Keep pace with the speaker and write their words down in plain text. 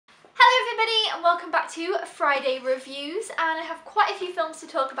and welcome back to Friday Reviews, and I have quite a few films to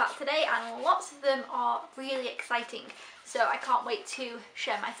talk about today and lots of them are really exciting, so I can't wait to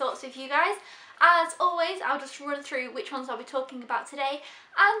share my thoughts with you guys. As always, I'll just run through which ones I'll be talking about today,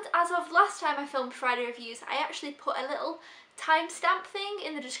 and as of last time I filmed Friday Reviews, I actually put a little timestamp thing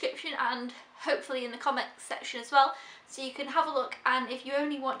in the description and hopefully in the comments section as well, so you can have a look, and if you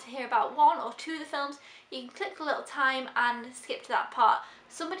only want to hear about one or two of the films, you can click the little time and skip to that part.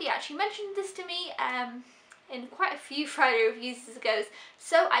 Somebody actually mentioned this to me in quite a few Friday Reviews ago,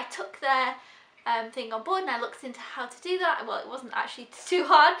 so I took their thing on board and I looked into how to do that. Well, it wasn't actually too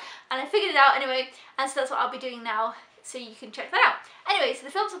hard and I figured it out anyway, and so that's what I'll be doing now, so you can check that out. Anyway, so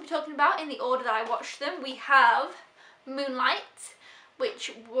the films I'll be talking about in the order that I watched them, we have Moonlight,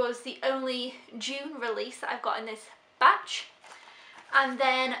 which was the only June release that I've got in this batch, and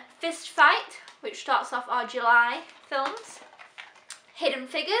then Fist Fight, which starts off our July films, Hidden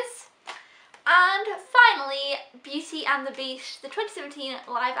Figures, and finally Beauty and the Beast, the 2017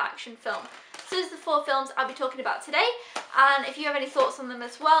 live action film. So those are the four films I'll be talking about today, and if you have any thoughts on them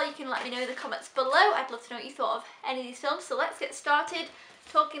as well, you can let me know in the comments below. I'd love to know what you thought of any of these films. So let's get started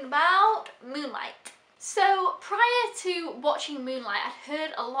talking about Moonlight. So prior to watching Moonlight, I'd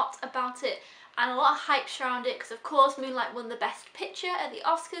heard a lot about it and a lot of hype around it because of course Moonlight won the Best Picture at the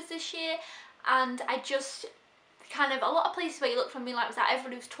Oscars this year, and I just kind of, a lot of places where you look for Moonlight was that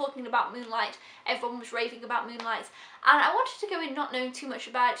everybody was talking about Moonlight, everyone was raving about Moonlight, and I wanted to go in not knowing too much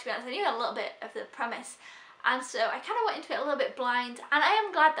about it, to be honest. I knew a little bit of the premise, and so I kind of went into it a little bit blind, and I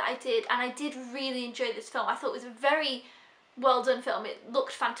am glad that I did, and I did really enjoy this film. I thought it was a very well done film. It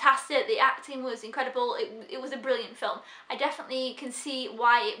looked fantastic, the acting was incredible, it was a brilliant film. I definitely can see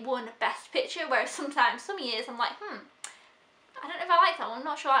why it won Best Picture, whereas sometimes, some years, I'm like, I don't know if I like that one, I'm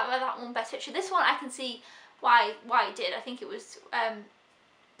not sure why that won Best Picture. This one I can see why it did. I think it was, I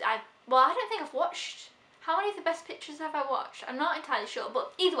don't think I've watched, how many of the Best Pictures have I watched? I'm not entirely sure,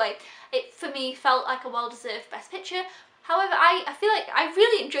 but either way, it for me felt like a well-deserved Best Picture. However, I feel like I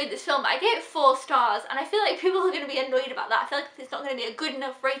really enjoyed this film. I gave it 4 stars, and I feel like people are going to be annoyed about that. I feel like it's not going to be a good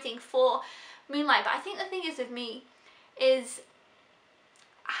enough rating for Moonlight, but I think the thing is with me is,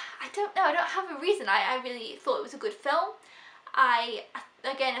 I don't know, I don't have a reason. I really thought it was a good film.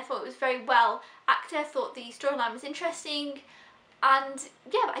 Again, I thought it was very well acted. I thought the storyline was interesting, and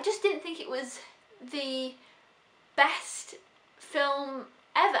yeah, but I just didn't think it was the best film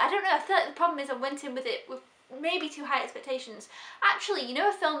ever. I don't know, I feel like the problem is I went in with it with maybe too high expectations. Actually, you know,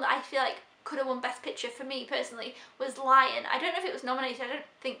 a film that I feel like could have won Best Picture for me personally was Lion. I don't know if it was nominated, I don't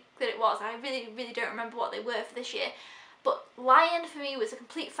think that it was. I really don't remember what they were for this year, but Lion for me was a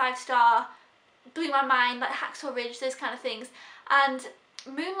complete 5-star, blew my mind, like Hacksaw Ridge, those kind of things. And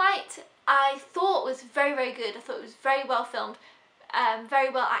Moonlight I thought was very, very good. I thought it was very well filmed, very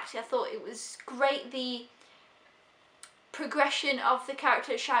well acted. I thought it was great, the progression of the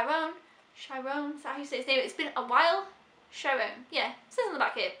character Chiron, is that how you say his name? It's been a while. Chiron, yeah, it says on the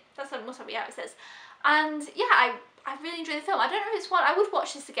back here. That's what must be how it says. And yeah, I really enjoyed the film. I don't know if it's one, I would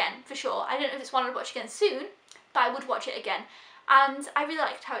watch this again for sure. I don't know if it's one I'd watch again soon, but I would watch it again. And I really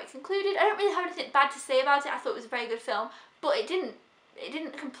liked how it concluded. I don't really have anything bad to say about it. I thought it was a very good film, but it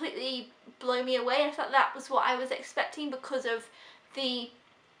didn't completely blow me away. I thought that was what I was expecting because of the,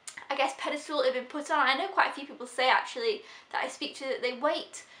 I guess, pedestal it had been put on. I know quite a few people say actually that I speak to that they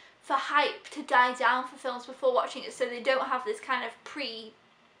wait for hype to die down for films before watching it, so they don't have this kind of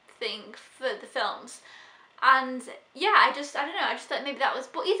pre-thing for the films. And yeah, I don't know, I just thought maybe that was,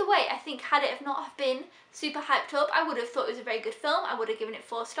 but either way, I think had it have not have been super hyped up, I would have thought it was a very good film. I would have given it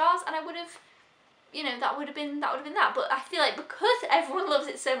 4 stars, and I would have, you know, that would have been that. But I feel like because everyone loves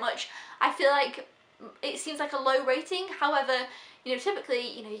it so much, I feel like it seems like a low rating. However, you know, typically,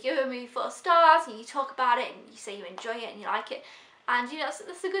 you know, you give a movie 4 stars and you talk about it and you say you enjoy it and you like it, and you know,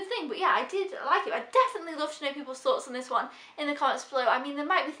 that's a good thing. But yeah, I did like it. I'd definitely love to know people's thoughts on this one in the comments below. I mean, there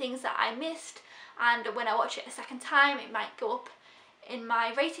might be things that I missed, and when I watch it a second time it might go up in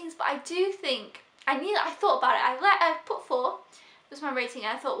my ratings, but I do think, I thought about it, I put 4 was my rating,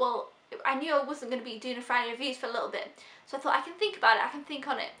 and I thought, well, I knew I wasn't going to be doing a Friday Reviews for a little bit, so I thought I can think about it, I can think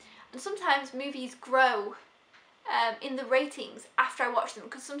on it. And sometimes movies grow in the ratings after I watch them,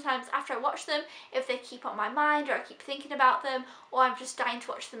 because sometimes after I watch them, if they keep on my mind or I keep thinking about them, or I'm just dying to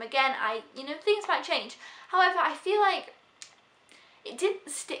watch them again, you know, things might change. However, I feel like it didn't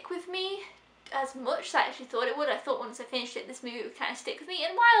stick with me as much as I actually thought it would. I thought once I finished it, this movie would kind of stick with me,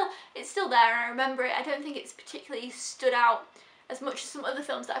 and while it's still there and I remember it, I don't think it's particularly stood out as much as some other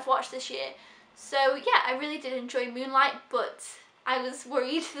films that I've watched this year. So yeah, I really did enjoy Moonlight, but I was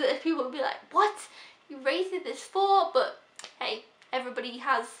worried that people would be like, what? You rated this 4? But hey, everybody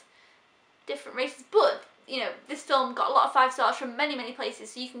has different ratings, but you know, this film got a lot of 5 stars from many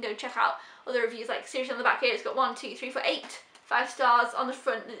places, so you can go check out other reviews. Like seriously, on the back here it's got 1, 2, 3, 4, 8 5 stars on the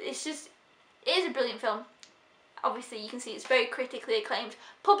front. It's just, it is a brilliant film. Obviously you can see it's very critically acclaimed,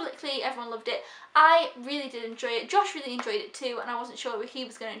 publicly everyone loved it. I really did enjoy it, Josh really enjoyed it too, and I wasn't sure if he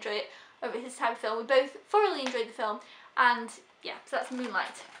was going to enjoy it over his type of film. We both thoroughly enjoyed the film, and yeah, so that's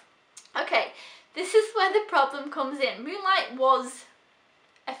Moonlight. Okay, this is where the problem comes in. Moonlight was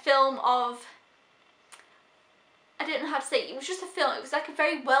a film of, I don't know how to say it, it was just a film. It was like a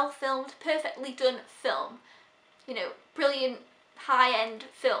very well filmed, perfectly done film. You know, brilliant, high-end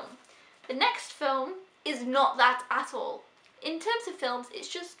film. The next film is not that at all. In terms of films, it's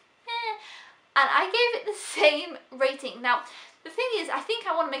just and I gave it the same rating. Now, the thing is, I think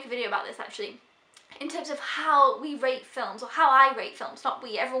I want to make a video about this actually, in terms of how we rate films, or how I rate films, not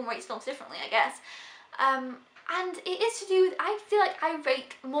we, everyone rates films differently, I guess. And it is to do with, I feel like I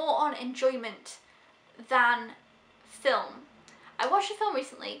rate more on enjoyment than film. I watched a film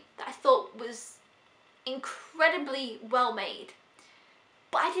recently that I thought was incredibly well made,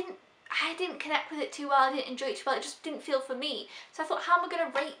 but I didn't connect with it too well, I didn't enjoy it too well, it just didn't feel for me. So I thought, how am I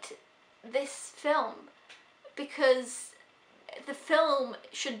going to rate this film? Because the film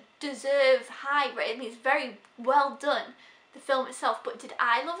should deserve high rating. I mean, it's very well done, the film itself, but did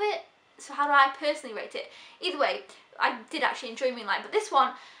I love it? So how do I personally rate it? Either way, I did actually enjoy Moonlight, but this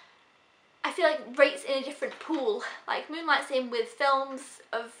one, I feel like rates in a different pool. Like Moonlight's in with films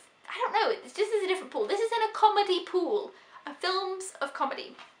of, I don't know, it's just is a different pool. This is in a comedy pool, of films of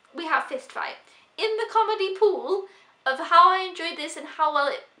comedy. We have Fist Fight. In the comedy pool of how I enjoyed this and how well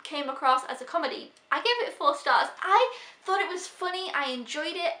it came across as a comedy, I gave it 4 stars. I thought it was funny, I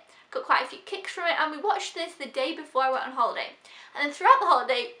enjoyed it, got quite a few kicks from it, and we watched this the day before I went on holiday. And then throughout the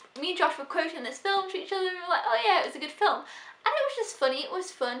holiday, me and Josh were quoting this film to each other, and we were like, oh yeah, it was a good film. And it was just funny, it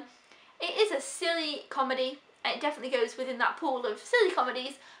was fun. It is a silly comedy, and it definitely goes within that pool of silly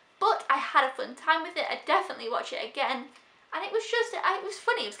comedies, but I had a fun time with it. I'd definitely watch it again. And it was just, it was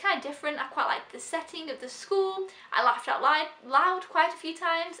funny, it was kind of different. I quite liked the setting of the school. I laughed out loud quite a few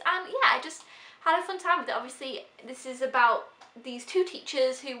times, and yeah, I just had a fun time with it. Obviously, this is about these 2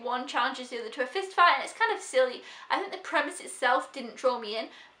 teachers who one challenges the other to a fist fight, and it's kind of silly. I think the premise itself didn't draw me in,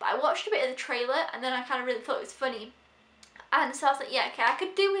 but I watched a bit of the trailer, and then I kind of really thought it was funny. And so I was like, yeah, okay, I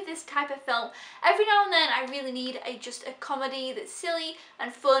could do with this type of film. Every now and then I really need just a comedy that's silly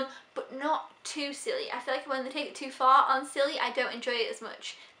and fun, but not too silly. I feel like when they take it too far on silly, I don't enjoy it as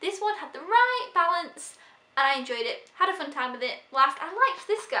much. This one had the right balance, and I enjoyed it, had a fun time with it, laughed. I liked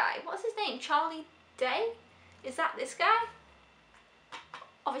this guy. What's his name? Charlie Day? Is that this guy?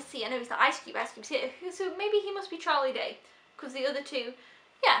 Obviously, I know he's not Ice Cube's here, so maybe he must be Charlie Day, because the other 2...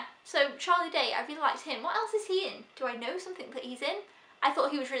 Yeah, so Charlie Day, I really liked him. What else is he in? Do I know something that he's in? I thought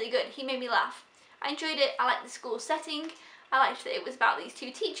he was really good. He made me laugh. I enjoyed it. I liked the school setting. I liked that it was about these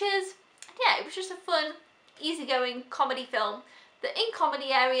 2 teachers. Yeah, it was just a fun, easygoing comedy film. The in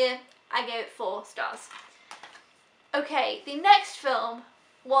comedy area, I gave it 4 stars. Okay, the next film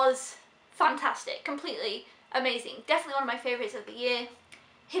was fantastic. Completely amazing. Definitely one of my favourites of the year.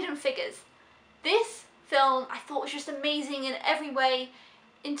 Hidden Figures. This film I thought was just amazing in every way.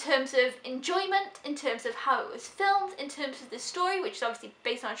 In terms of enjoyment, in terms of how it was filmed, in terms of the story, which is obviously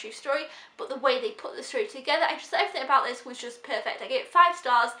based on a true story, but the way they put the story together, I just thought everything about this was just perfect. I gave it 5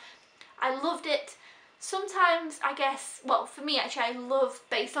 stars. I loved it. Sometimes, I guess, well, for me actually, I love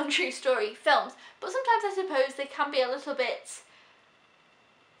based on true story films, but sometimes I suppose they can be a little bit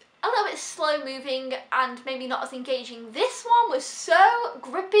slow moving and maybe not as engaging. This one was so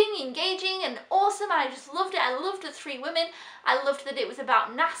gripping, engaging and awesome, and I just loved it. I loved the 3 women. I loved that it was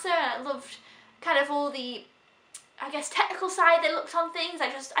about NASA, and I loved kind of all the, I guess, technical side they looked on things. I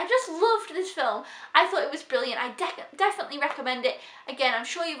just loved this film. I thought it was brilliant. I definitely recommend it. Again, I'm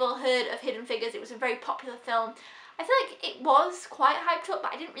sure you've all heard of Hidden Figures. It was a very popular film. I feel like it was quite hyped up,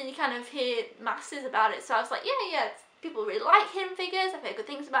 but I didn't really kind of hear masses about it. So I was like, yeah, people really like Hidden Figures. I've heard good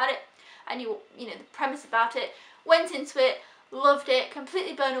things about it. I knew, you know, the premise about it, went into it, loved it,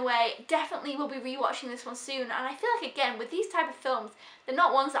 completely blown away. Definitely will be rewatching this one soon, and I feel like, again, with these type of films, they're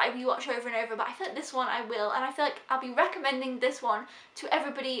not ones that I rewatch over and over, but I feel like this one I will, and I feel like I'll be recommending this one to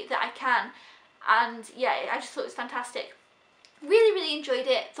everybody that I can. And yeah, I just thought it was fantastic. Really enjoyed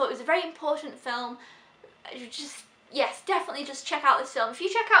it. Thought it was a very important film. Just, yes, definitely just check out this film. If you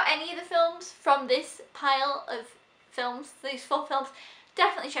check out any of the films from this pile of films, these 4 films,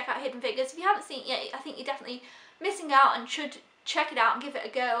 definitely check out Hidden Figures. If you haven't seen it yet, I think you're definitely missing out and should check it out and give it a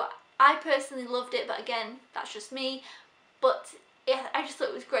go. I personally loved it, but again, that's just me. But yeah, I just thought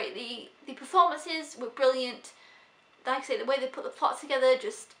it was great. The performances were brilliant. Like I say, the way they put the plot together,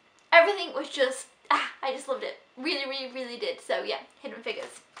 just Everything was just, I just loved it. Really, really, really did. So yeah, Hidden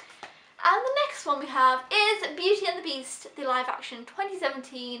Figures. And the next one we have is Beauty and the Beast, the live action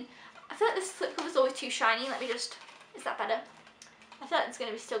 2017. I feel like this slipcover is always too shiny. Let me just, is that better? I feel like it's going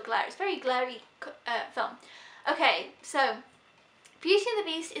to be still glare. It's a very glary film. Okay, so Beauty and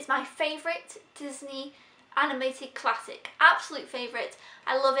the Beast is my favourite Disney animated classic. Absolute favourite.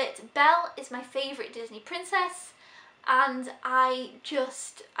 I love it. Belle is my favourite Disney princess. And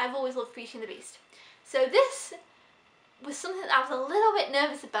I've always loved Beauty and the Beast. So this was something that I was a little bit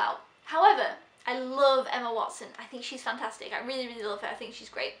nervous about. However, I love Emma Watson. I think she's fantastic. I really, really love her. I think she's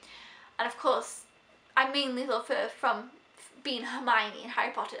great. And of course, I mainly love her from being Hermione in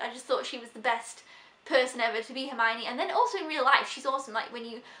Harry Potter. I just thought she was the best person ever to be Hermione. And then also in real life, she's awesome. Like when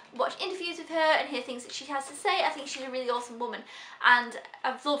you watch interviews with her and hear things that she has to say, I think she's a really awesome woman. And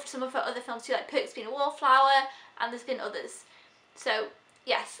I've loved some of her other films too, like Perks Being a Wallflower, and there's been others. So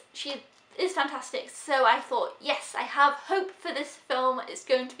yes, she is fantastic. So I thought, yes, I have hope for this film. It's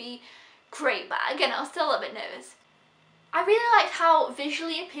going to be great. But again, I was still a little bit nervous. I really liked how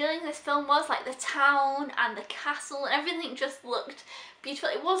visually appealing this film was, like the town and the castle and everything just looked beautiful.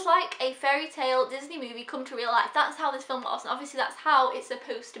 It was like a fairy tale Disney movie come to real life. That's how this film was, and obviously that's how it's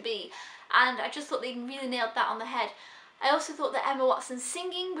supposed to be. And I just thought they really nailed that on the head. I also thought that Emma Watson's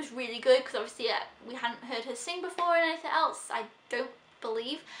singing was really good because obviously we hadn't heard her sing before and anything else, I don't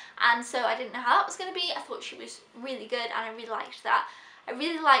believe. And so I didn't know how that was going to be. I thought she was really good and I really liked that. I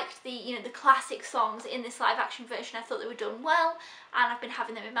really liked the classic songs in this live action version. I thought they were done well, and I've been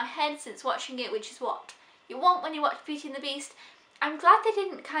having them in my head since watching it, which is what you want when you watch Beauty and the Beast. I'm glad they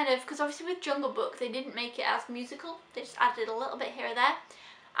didn't because obviously with Jungle Book they didn't make it as musical. They just added a little bit here or there,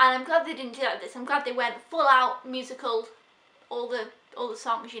 and I'm glad they didn't do that with this. I'm glad they went full out musical, all the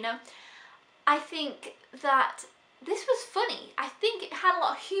songs. I think that this was funny. I think it had a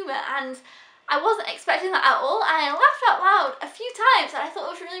lot of humour, and I wasn't expecting that at all, and I laughed out loud a few times, and I thought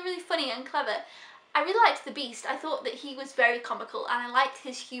it was really, really funny and clever. I really liked the Beast. I thought that he was very comical, and I liked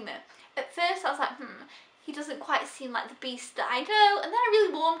his humour. At first I was like, he doesn't quite seem like the Beast that I know, and then I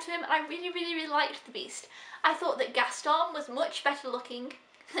really warmed to him, and I really, really, really liked the Beast. I thought that Gaston was much better looking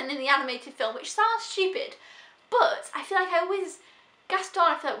than in the animated film, which sounds stupid, but I feel like Gaston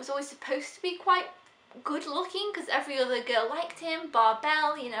I feel like was always supposed to be quite good looking, because every other girl liked him, bar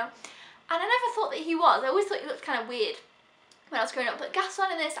Belle, and I never thought that he was. I always thought he looked kind of weird when I was growing up. But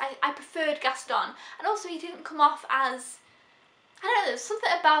Gaston in this, I preferred Gaston. And also he didn't come off as, I don't know, there's something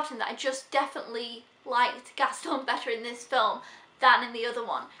about him that I just definitely liked Gaston better in this film than in the other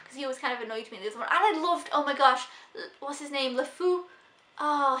one. Because he always kind of annoyed me in the other one. And I loved, oh my gosh, what's his name? LeFou?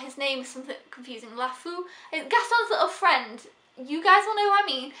 Oh, his name is something confusing. LeFou? Gaston's little friend. You guys will know who I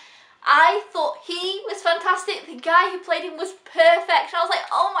mean. I thought he was fantastic. The guy who played him was perfect. And I was like,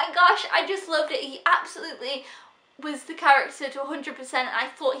 oh my gosh, I just loved it. He absolutely was the character to 100%. And I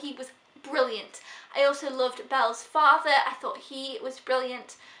thought he was brilliant. I also loved Belle's father. I thought he was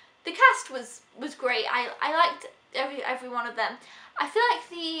brilliant. The cast was great. I liked every one of them. I feel like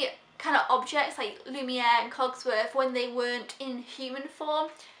the kind of objects like Lumiere and Cogsworth, when they weren't in human form,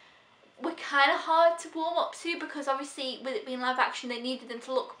 were kind of hard to warm up to, because obviously with it being live action they needed them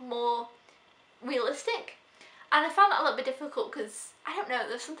to look more realistic, and I found that a little bit difficult because I don't know,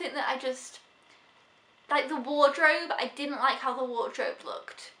 there's something that I just like the wardrobe. I didn't like how the wardrobe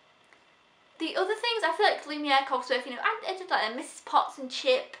looked. The other things, I feel like Lumiere, Cogsworth, I did like them. Mrs. Potts and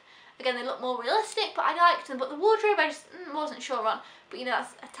Chip, again they look more realistic, but I liked them. But the wardrobe I just wasn't sure on. But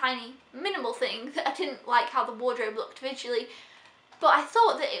that's a tiny minimal thing that I didn't like how the wardrobe looked visually. But I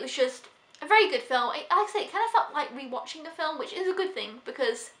thought that it was just a very good film. Like I say, it kind of felt like rewatching a film, which is a good thing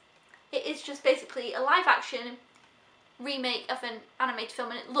because it is just basically a live action remake of an animated film,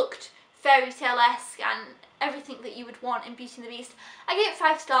 and it looked fairy tale-esque and everything that you would want in Beauty and the Beast. I gave it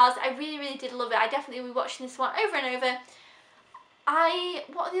 5 stars. I really, really did love it. I definitely will be watching this one over and over.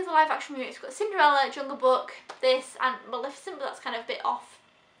 What are the other live action movies? We've got Cinderella, Jungle Book, this, and Maleficent, but that's kind of a bit off.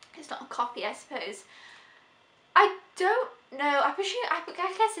 It's not a copy, I suppose. I don't know. I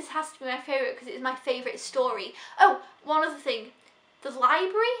guess this has to be my favourite because it is my favourite story. Oh, one other thing. The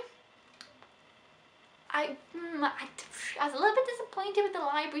library. I was a little bit disappointed with the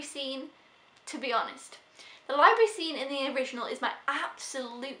library scene, to be honest. The library scene in the original is my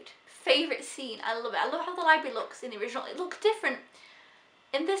absolute favourite scene. I love it. I love how the library looks in the original. It looked different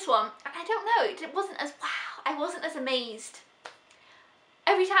in this one. And I don't know. It wasn't as, wow, I wasn't as amazed.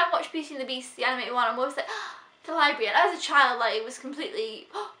 Every time I watch Beauty and the Beast, the animated one, I'm always like, oh, the library. And as a child, like, it was completely,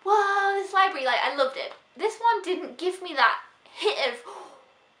 oh, wow, this library, like, I loved it. This one didn't give me that hit of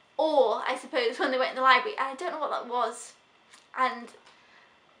awe, I suppose, when they went in the library. And I don't know what that was. And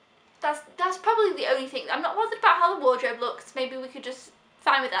that's probably the only thing. I'm not bothered about how the wardrobe looks. Maybe we could just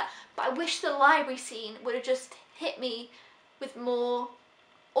fine with that. But I wish the library scene would have just hit me with more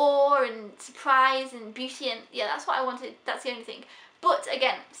awe and surprise and beauty, and yeah, that's what I wanted. That's the only thing. But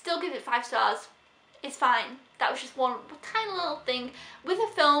again, still give it 5 stars. It's fine. That was just one tiny little thing with a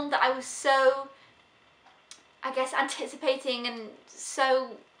film that I was so, I guess, anticipating and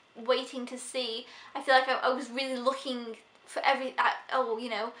so waiting to see. I feel like I was really looking for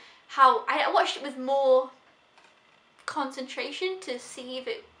how I watched it with more concentration to see if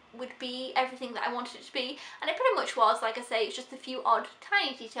it would be everything that I wanted it to be, and it pretty much was. Like I say, it's just a few odd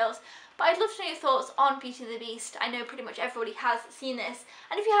tiny details, but I'd love to know your thoughts on Beauty and the Beast. I know pretty much everybody has seen this,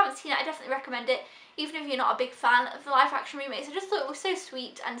 and if you haven't seen it, I definitely recommend it, even if you're not a big fan of the live action remakes. I just thought it was so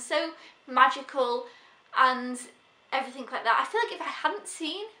sweet and so magical and everything like that. I feel like if I hadn't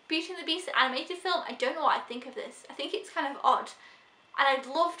seen Beauty and the Beast, the animated film, I don't know what I'd think of this. I think it's kind of odd, and I'd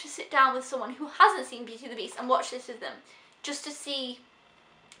love to sit down with someone who hasn't seen Beauty and the Beast and watch this with them, just to see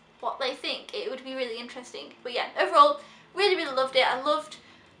what they think. It would be really interesting. But yeah, overall, really loved it. I loved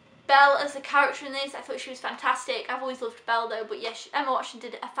Belle as a character in this. I thought she was fantastic. I've always loved Belle though, but yeah, Emma Watson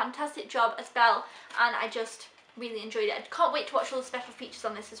did a fantastic job as Belle, and I just really enjoyed it. I can't wait to watch all the special features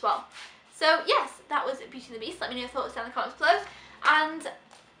on this as well. So yes, that was Beauty and the Beast. Let me know your thoughts down in the comments below. And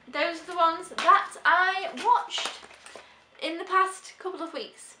those are the ones that I watched in the past couple of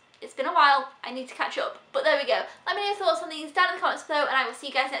weeks. It's been a while, I need to catch up, but there we go. Let me know your thoughts on these down in the comments below, and I will see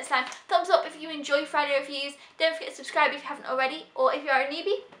you guys next time. Thumbs up if you enjoy Friday reviews. Don't forget to subscribe if you haven't already, or if you are a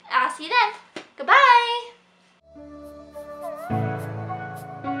newbie, I'll see you then. Goodbye!